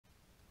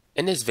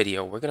In this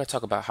video, we're going to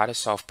talk about how to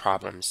solve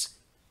problems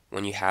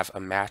when you have a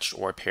matched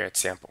or a paired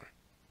sample.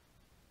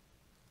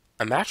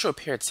 A matched or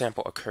paired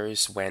sample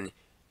occurs when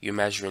you're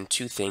measuring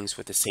two things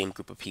with the same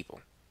group of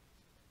people.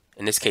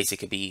 In this case, it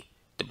could be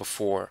the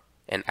before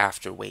and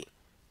after weight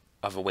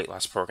of a weight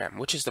loss program,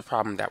 which is the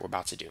problem that we're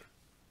about to do.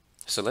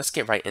 So let's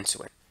get right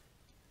into it.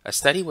 A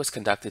study was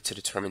conducted to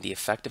determine the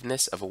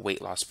effectiveness of a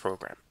weight loss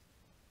program.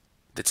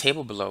 The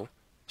table below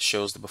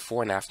shows the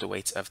before and after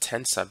weights of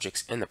 10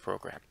 subjects in the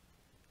program.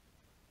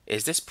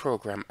 Is this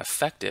program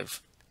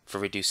effective for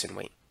reducing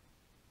weight?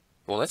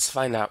 Well, let's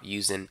find out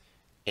using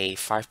a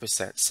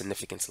 5%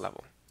 significance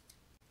level.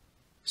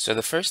 So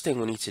the first thing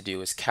we need to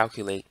do is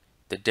calculate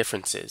the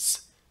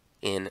differences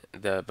in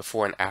the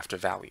before and after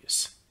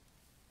values.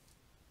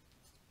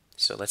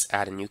 So let's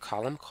add a new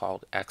column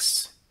called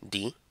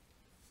XD.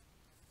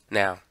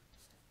 Now,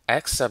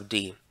 X sub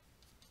D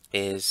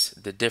is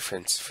the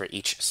difference for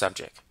each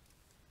subject.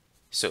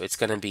 So it's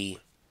going to be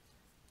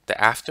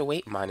the after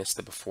weight minus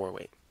the before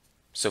weight.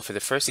 So for the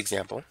first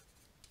example,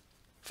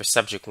 for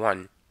subject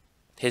 1,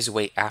 his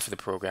weight after the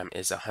program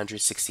is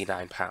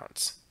 169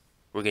 pounds.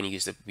 We're going to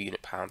use the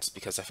unit pounds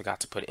because I forgot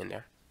to put it in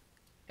there.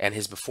 And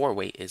his before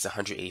weight is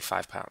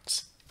 185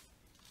 pounds.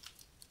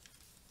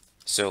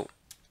 So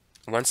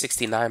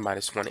 169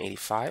 minus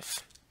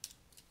 185,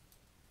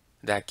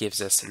 that gives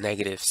us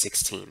negative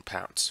 16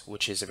 pounds,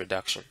 which is a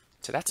reduction.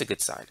 So that's a good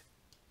sign.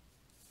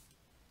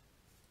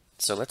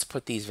 So let's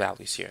put these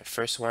values here.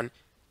 First one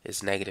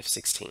is negative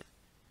 16.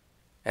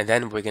 And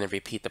then we're going to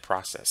repeat the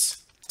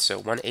process. So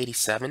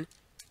 187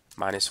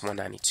 minus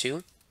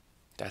 192,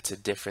 that's a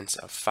difference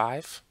of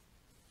 5.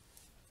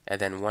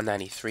 And then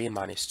 193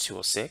 minus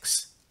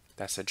 206,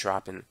 that's a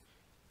drop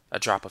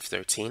of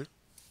 13.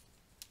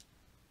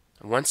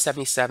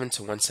 177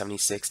 to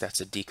 176,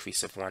 that's a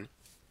decrease of 1.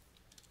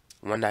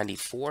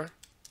 194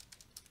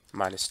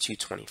 minus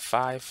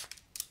 225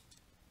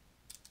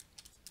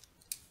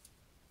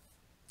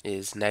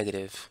 is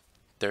negative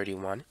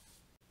 31.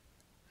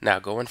 Now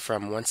going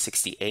from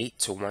 168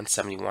 to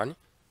 171,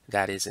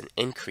 that is an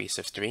increase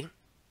of 3.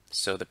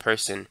 So the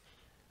person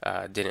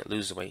didn't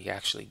lose weight, he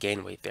actually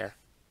gained weight there.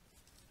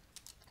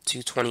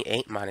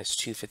 228 minus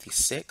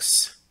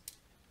 256,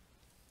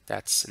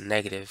 that's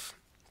negative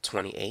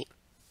 28.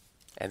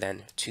 And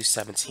then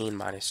 217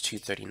 minus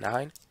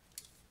 239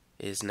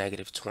 is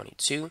negative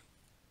 22.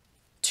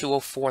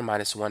 204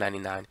 minus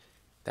 199,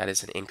 that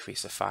is an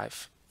increase of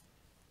 5.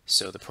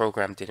 So the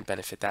program didn't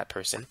benefit that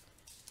person.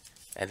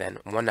 And then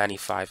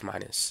 195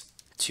 minus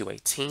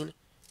 218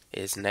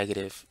 is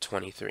negative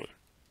 23.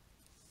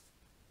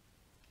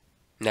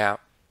 Now,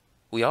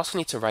 we also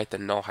need to write the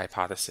null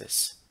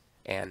hypothesis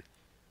and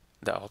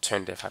the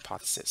alternative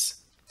hypothesis.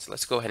 So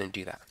let's go ahead and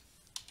do that.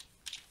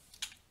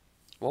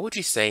 What would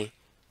you say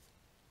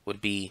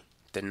would be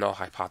the null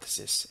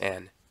hypothesis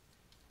and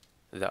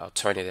the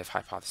alternative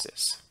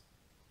hypothesis?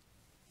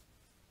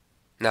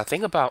 Now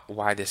think about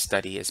why this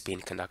study is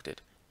being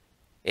conducted.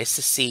 It's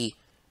to see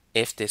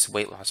if this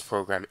weight loss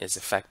program is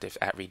effective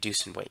at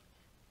reducing weight.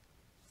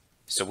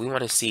 So we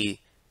want to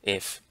see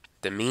if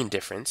the mean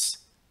difference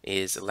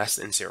is less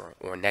than 0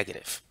 or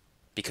negative.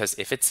 Because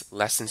if it's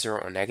less than 0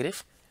 or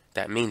negative,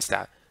 that means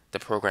that the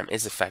program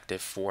is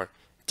effective for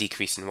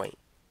decreasing weight.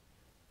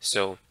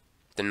 So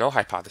the null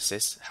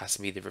hypothesis has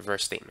to be the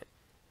reverse statement.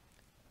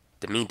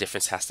 The mean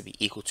difference has to be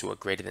equal to or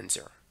greater than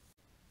 0.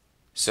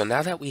 So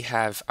now that we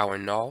have our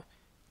null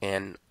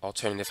and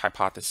alternative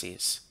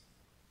hypotheses,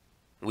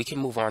 we can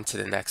move on to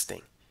the next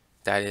thing.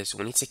 That is,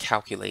 we need to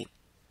calculate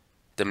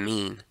the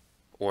mean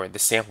or the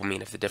sample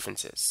mean of the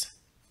differences,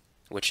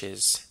 which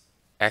is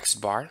x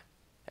bar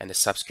and the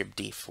subscript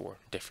d for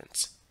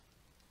difference.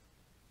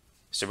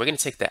 So we're going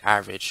to take the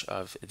average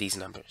of these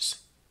numbers.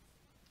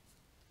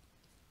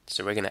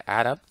 So we're going to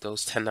add up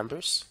those 10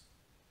 numbers.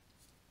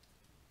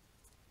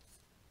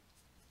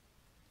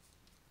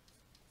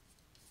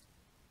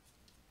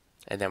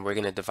 And then we're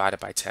going to divide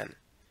it by 10.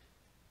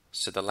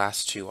 So the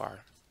last two are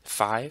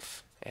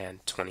 5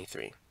 and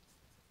 23.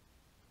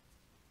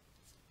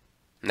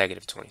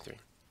 Negative 23.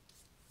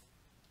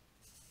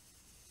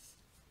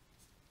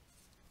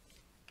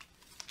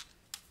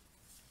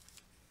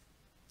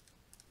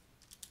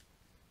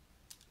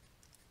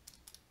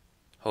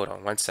 Hold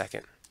on one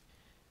second.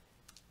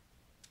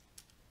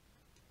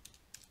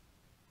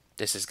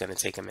 This is going to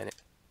take a minute.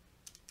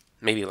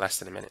 Maybe less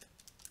than a minute.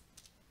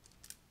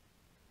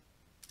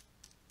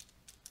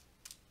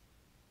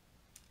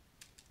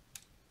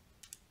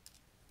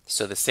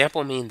 So the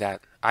sample mean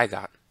that I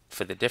got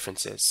for the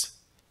differences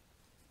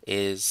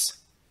is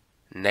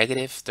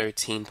negative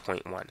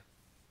 13.1.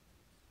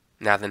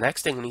 Now the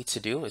next thing we need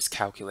to do is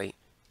calculate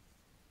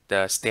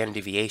the standard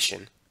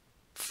deviation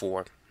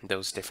for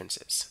those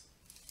differences.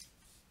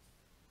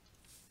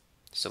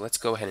 So let's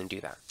go ahead and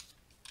do that.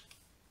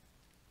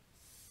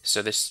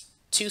 So there's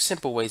two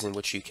simple ways in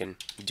which you can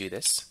do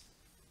this.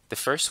 The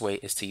first way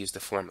is to use the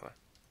formula.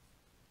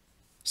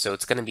 So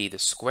it's going to be the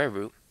square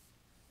root.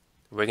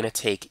 We're going to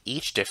take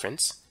each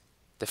difference,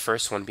 the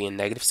first one being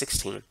negative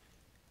 16,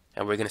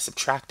 and we're going to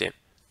subtract it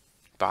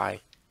by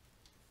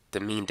the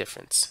mean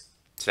difference.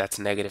 So that's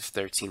negative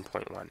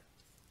 13.1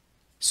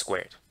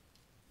 squared.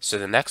 So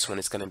the next one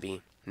is going to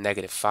be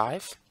negative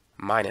 5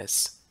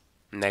 minus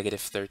negative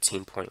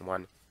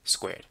 13.1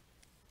 squared.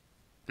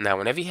 Now,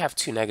 whenever you have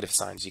two negative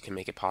signs, you can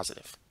make it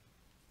positive.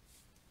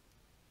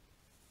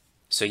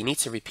 So you need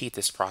to repeat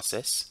this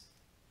process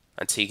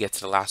until you get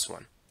to the last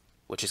one,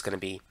 which is going to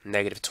be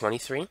negative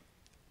 23.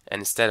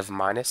 And instead of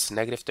minus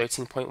negative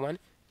 13.1,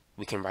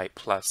 we can write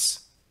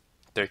plus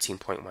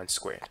 13.1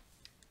 squared.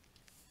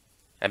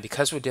 And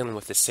because we're dealing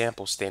with the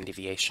sample standard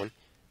deviation,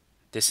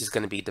 this is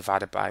going to be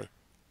divided by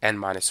n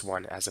minus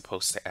 1 as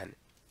opposed to n.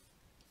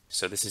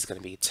 So this is going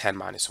to be 10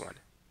 minus 1.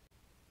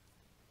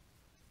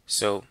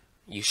 So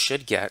you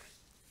should get,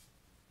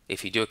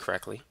 if you do it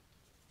correctly,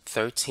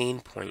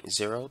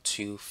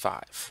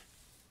 13.025.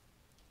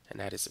 And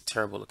that is a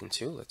terrible looking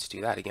 2. Let's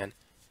do that again.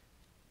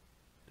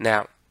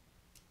 Now,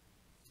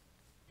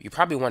 you're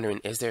probably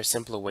wondering, is there a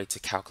simpler way to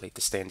calculate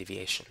the standard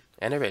deviation?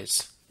 And there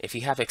is. If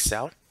you have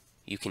Excel,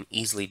 you can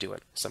easily do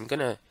it. So I'm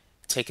going to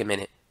take a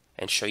minute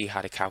and show you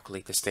how to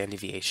calculate the standard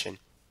deviation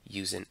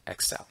using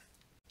Excel.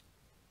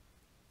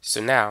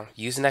 So now,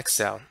 using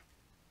Excel,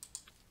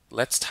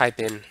 let's type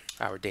in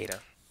our data.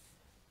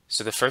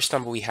 So the first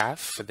number we have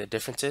for the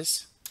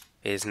differences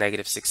is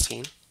negative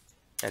 16,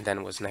 and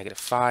then was negative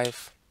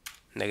 5,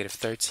 negative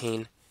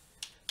 13,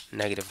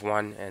 negative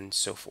 1, and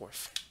so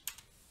forth.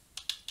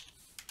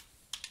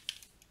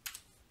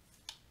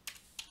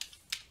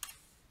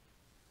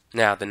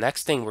 Now, the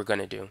next thing we're going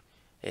to do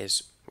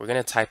is we're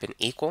going to type in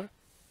equal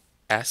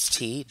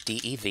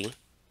stdev.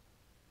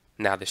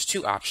 Now, there's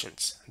two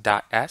options,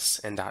 .s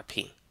and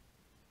 .p.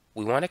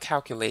 We want to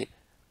calculate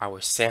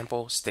our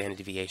sample standard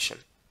deviation.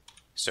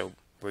 So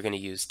we're going to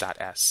use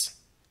 .s.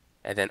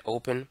 And then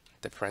open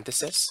the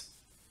parenthesis,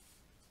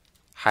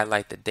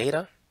 highlight the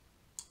data,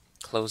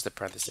 close the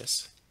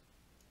parenthesis.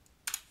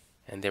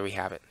 And there we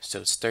have it.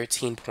 So it's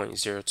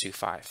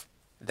 13.025.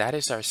 That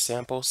is our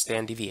sample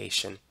standard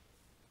deviation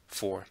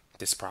for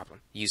this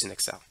problem using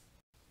Excel.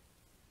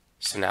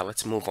 So now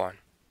let's move on.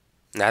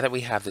 Now that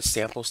we have the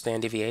sample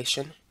standard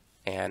deviation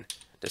and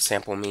the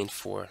sample mean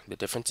for the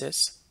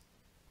differences,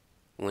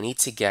 we need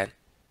to get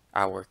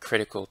our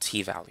critical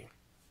t-value.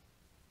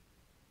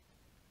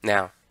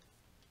 Now,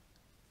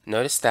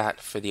 notice that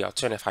for the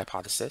alternative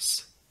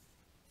hypothesis,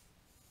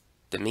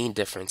 the mean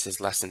difference is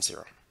less than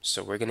 0.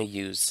 So we're going to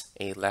use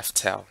a left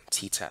tail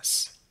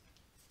t-test.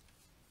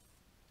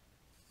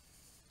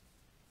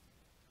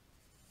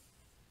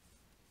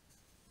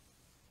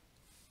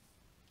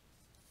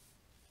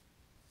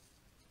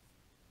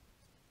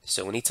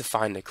 So we need to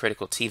find the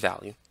critical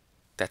t-value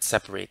that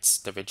separates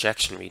the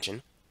rejection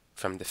region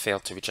from the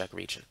failed to reject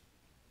region.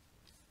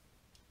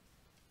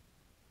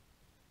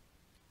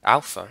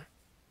 Alpha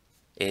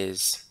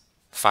is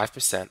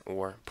 5%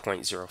 or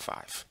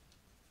 0.05.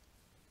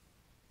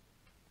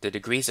 The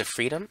degrees of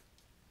freedom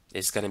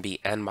is going to be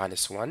n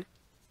minus 1,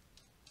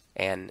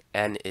 and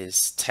n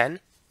is 10,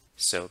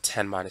 so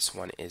 10 minus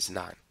 1 is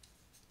 9.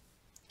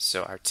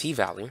 So our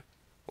t-value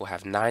will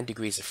have 9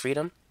 degrees of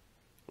freedom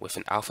with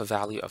an alpha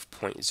value of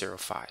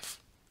 0.05.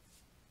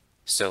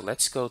 So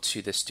let's go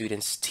to the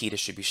student's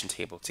t-distribution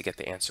table to get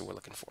the answer we're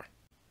looking for.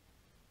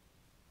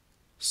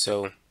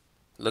 So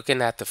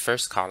looking at the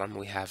first column,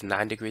 we have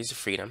 9 degrees of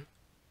freedom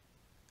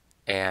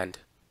and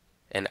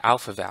an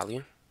alpha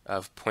value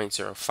of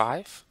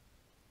 0.05.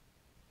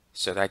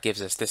 So that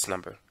gives us this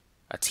number,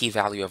 a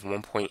t-value of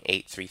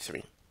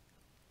 1.833.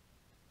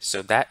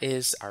 So that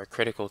is our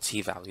critical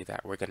t-value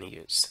that we're going to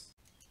use.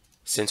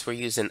 Since we're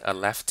using a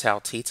left tail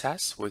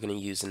t-test, we're going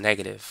to use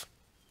negative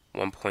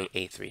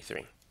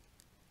 1.833.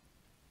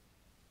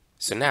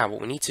 So now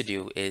what we need to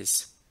do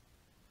is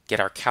get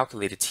our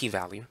calculated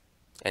t-value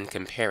and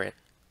compare it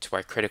to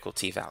our critical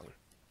t-value.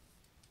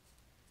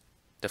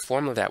 The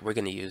formula that we're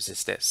going to use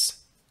is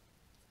this.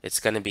 It's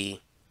going to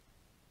be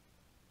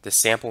the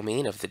sample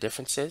mean of the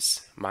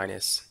differences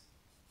minus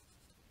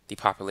the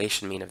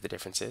population mean of the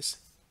differences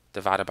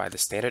divided by the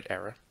standard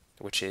error,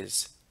 which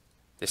is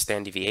the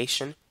standard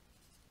deviation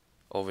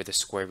over the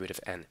square root of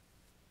n.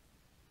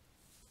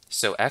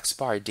 So x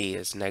bar d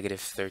is negative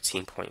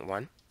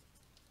 13.1.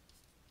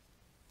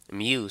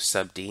 Mu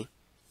sub d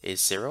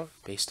is 0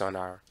 based on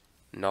our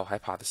null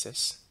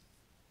hypothesis.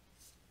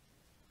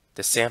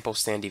 The sample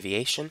standard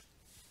deviation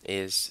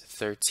is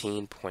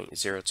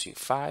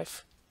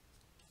 13.025,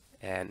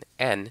 and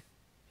n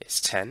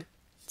is 10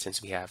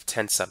 since we have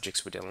 10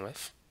 subjects we're dealing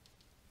with.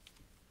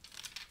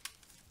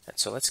 And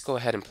so let's go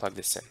ahead and plug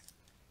this in.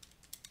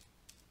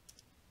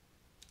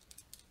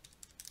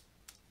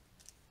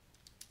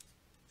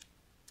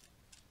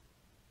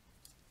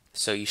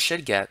 So you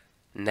should get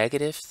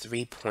negative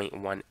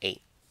 3.18.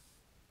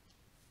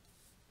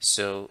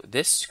 So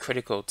this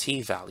critical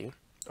t-value,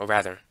 or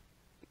rather,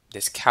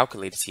 this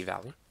calculated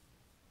t-value,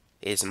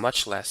 is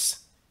much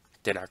less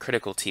than our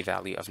critical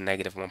t-value of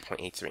negative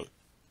 1.83.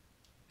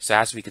 So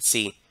as we could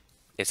see,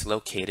 it's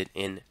located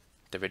in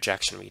the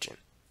rejection region,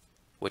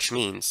 which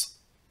means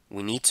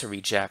we need to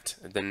reject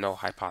the null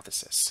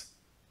hypothesis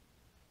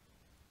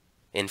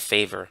in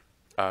favor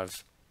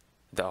of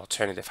the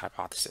alternative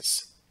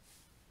hypothesis.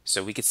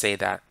 So we could say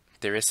that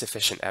there is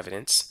sufficient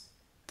evidence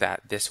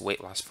that this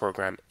weight loss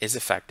program is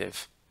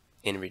effective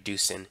in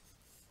reducing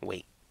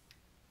weight.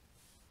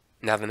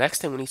 Now the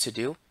next thing we need to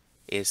do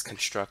is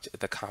construct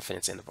the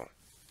confidence interval.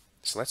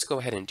 So let's go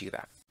ahead and do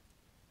that.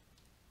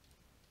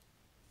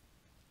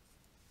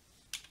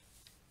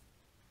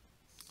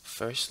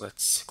 First,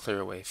 let's clear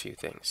away a few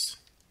things.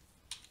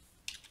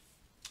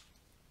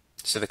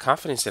 So the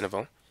confidence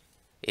interval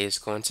is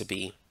going to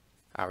be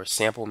our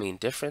sample mean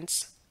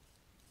difference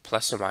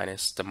plus or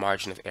minus the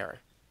margin of error,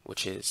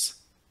 which is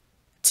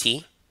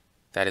t,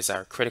 that is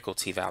our critical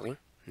t-value,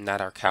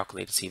 not our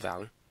calculated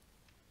t-value,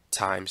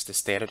 times the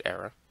standard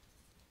error,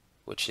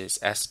 which is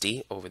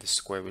SD over the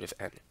square root of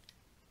n.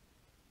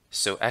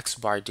 So x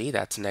bar d,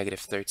 that's negative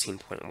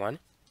 13.1.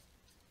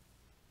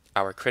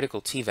 Our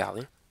critical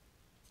t-value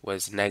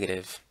was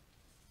negative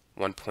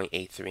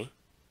 1.83.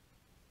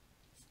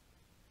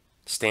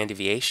 Standard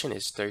deviation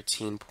is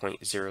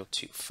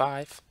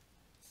 13.025.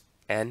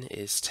 N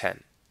is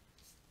 10.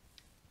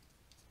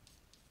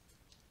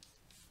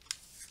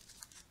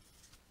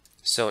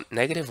 So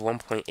negative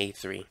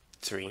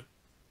 1.833.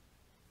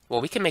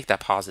 Well, we can make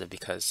that positive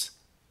because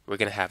we're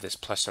going to have this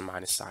plus or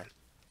minus sign.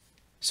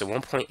 So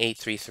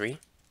 1.833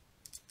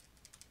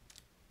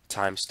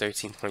 times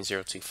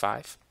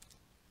 13.025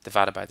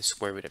 divided by the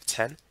square root of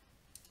 10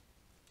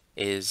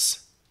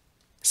 is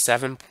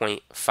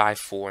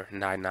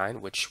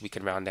 7.5499, which we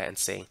can round that and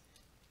say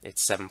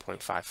it's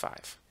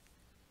 7.55.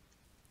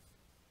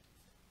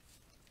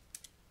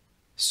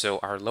 So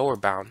our lower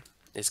bound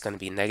is going to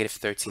be negative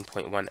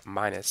 13.1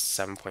 minus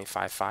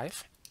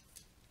 7.55,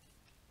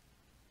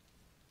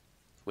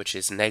 which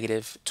is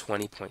negative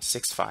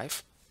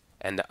 20.65.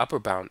 And the upper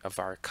bound of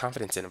our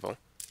confidence interval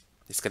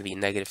is going to be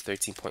negative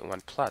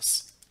 13.1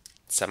 plus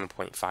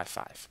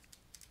 7.55.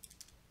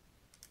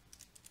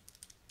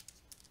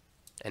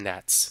 And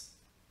that's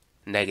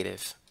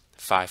negative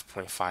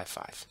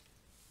 5.55.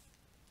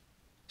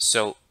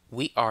 So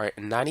we are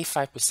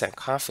 95%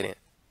 confident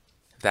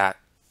that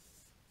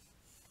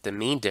the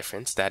mean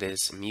difference, that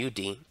is mu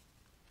d,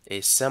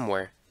 is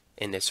somewhere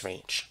in this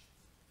range.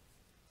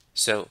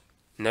 So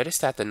notice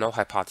that the null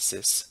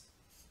hypothesis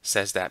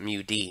says that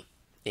mu d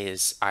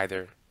is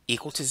either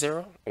equal to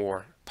 0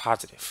 or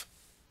positive.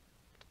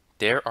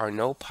 There are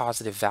no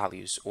positive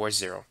values or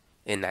 0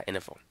 in that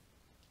interval.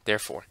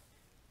 Therefore,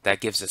 that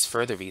gives us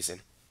further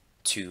reason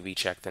to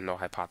reject the null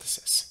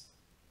hypothesis.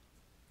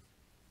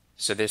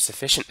 So there's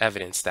sufficient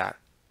evidence that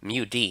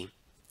mu d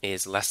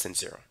is less than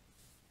 0.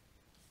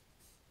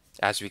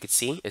 As we could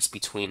see, it's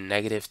between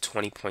negative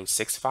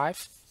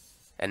 20.65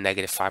 and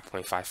negative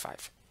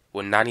 5.55.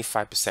 We're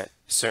 95%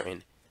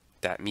 certain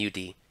that mu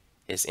d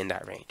is in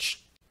that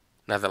range.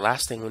 Now the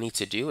last thing we need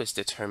to do is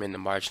determine the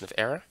margin of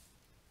error,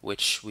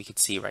 which we could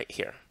see right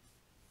here.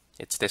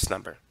 It's this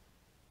number.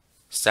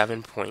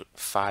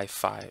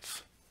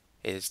 7.55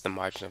 is the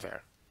margin of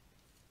error.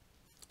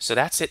 So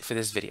that's it for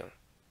this video.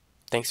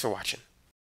 Thanks for watching.